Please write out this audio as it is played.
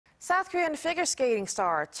South Korean figure skating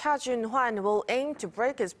star Cha Jun-hwan will aim to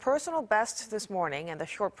break his personal best this morning in the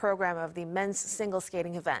short program of the men's single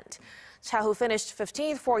skating event. Cha, who finished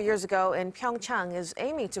 15th 4 years ago in Pyeongchang, is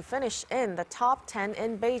aiming to finish in the top 10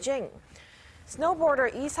 in Beijing.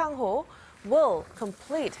 Snowboarder Lee Sang-how will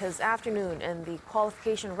complete his afternoon in the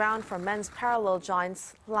qualification round for men's parallel giant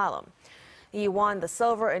Slalom. He won the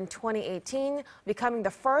silver in 2018, becoming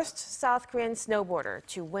the first South Korean snowboarder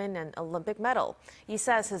to win an Olympic medal. He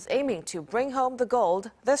says he's aiming to bring home the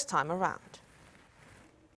gold this time around.